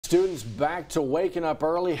Students back to waking up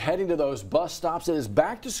early, heading to those bus stops. It is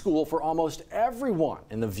back to school for almost everyone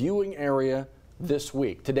in the viewing area this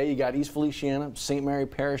week. Today you got East Feliciana, St. Mary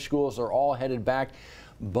Parish schools are all headed back.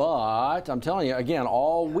 But I'm telling you, again,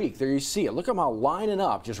 all week, there you see it. Look at them all lining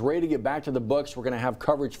up, just ready to get back to the books. We're going to have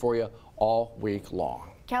coverage for you all week long.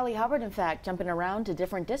 Callie Hubbard, in fact, jumping around to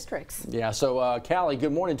different districts. Yeah, so Callie,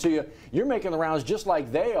 good morning to you. You're making the rounds just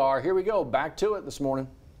like they are. Here we go, back to it this morning.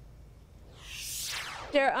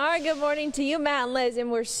 There are. Good morning to you, Matt and Liz,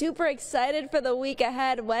 and we're super excited for the week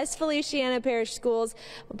ahead. West Feliciana Parish schools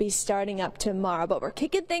will be starting up tomorrow, but we're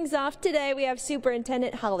kicking things off today. We have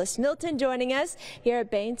Superintendent Hollis Milton joining us here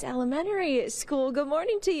at Baines Elementary School. Good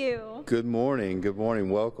morning to you. Good morning. Good morning.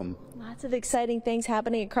 Welcome. Lots of exciting things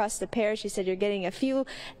happening across the parish. You said you're getting a few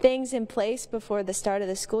things in place before the start of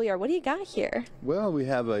the school year. What do you got here? Well, we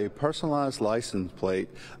have a personalized license plate.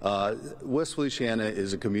 West Feliciana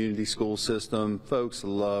is a community school system. Folks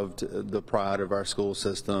loved the pride of our school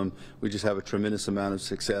system. We just have a tremendous amount of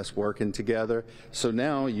success working together. So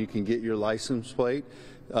now you can get your license plate,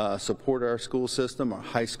 support our school system, our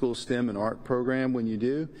high school STEM and art program. When you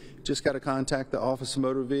do, just got to contact the Office of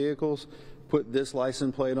Motor Vehicles, put this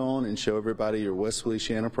license plate on, and show everybody your West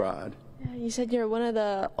Feliciana pride. Yeah, you said you're one of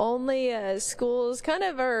the only schools, kind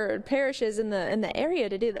of, or parishes in the area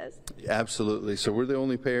to do this. Absolutely. So we're the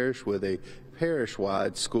only parish with a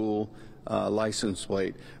parish-wide school license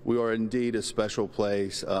plate. We are indeed a special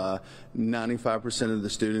place. 95% of the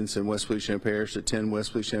students in West Feliciana Parish attend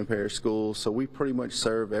West Feliciana Parish schools, so we pretty much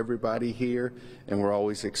serve everybody here, and we're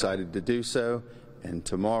always excited to do so. And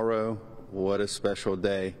tomorrow, what a special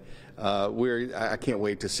day. I can't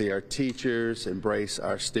wait to see our teachers embrace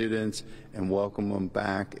our students and welcome them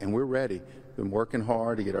back, and we're ready. Been working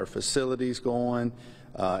hard to get our facilities going.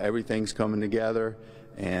 Everything's coming together,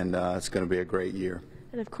 and it's going to be a great year.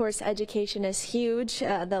 And of course, education is huge.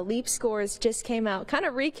 The LEAP scores just came out. Kind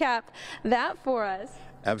of recap that for us.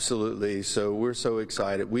 Absolutely. So we're so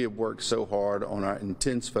excited. We have worked so hard on our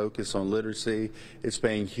intense focus on literacy. It's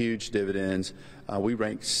paying huge dividends. We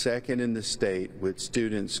rank second in the state with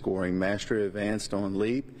students scoring Mastery Advanced on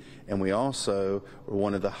LEAP, and we also are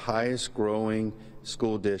one of the highest growing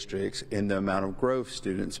school districts in the amount of growth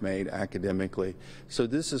students made academically. So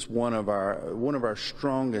this is one of our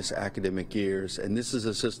strongest academic years, and this is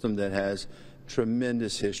a system that has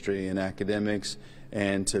tremendous history in academics,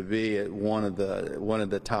 and to be at one of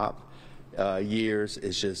the top years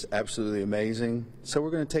is just absolutely amazing. So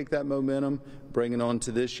we're going to take that momentum, bring it on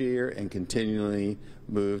to this year, and continually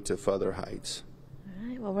move to further heights. All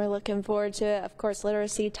right, well, we're looking forward to it. Of course,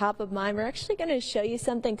 literacy top of mind. We're actually going to show you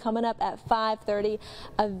something coming up at 5:30,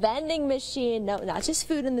 a vending machine. No, not just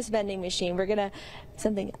food in this vending machine.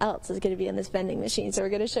 Something else is going to be in this vending machine. So we're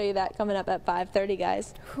going to show you that coming up at 5:30,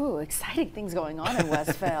 guys. Whew, exciting things going on in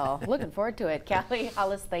Westville. Looking forward to it. Callie,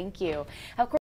 Hollis, thank you. Of course,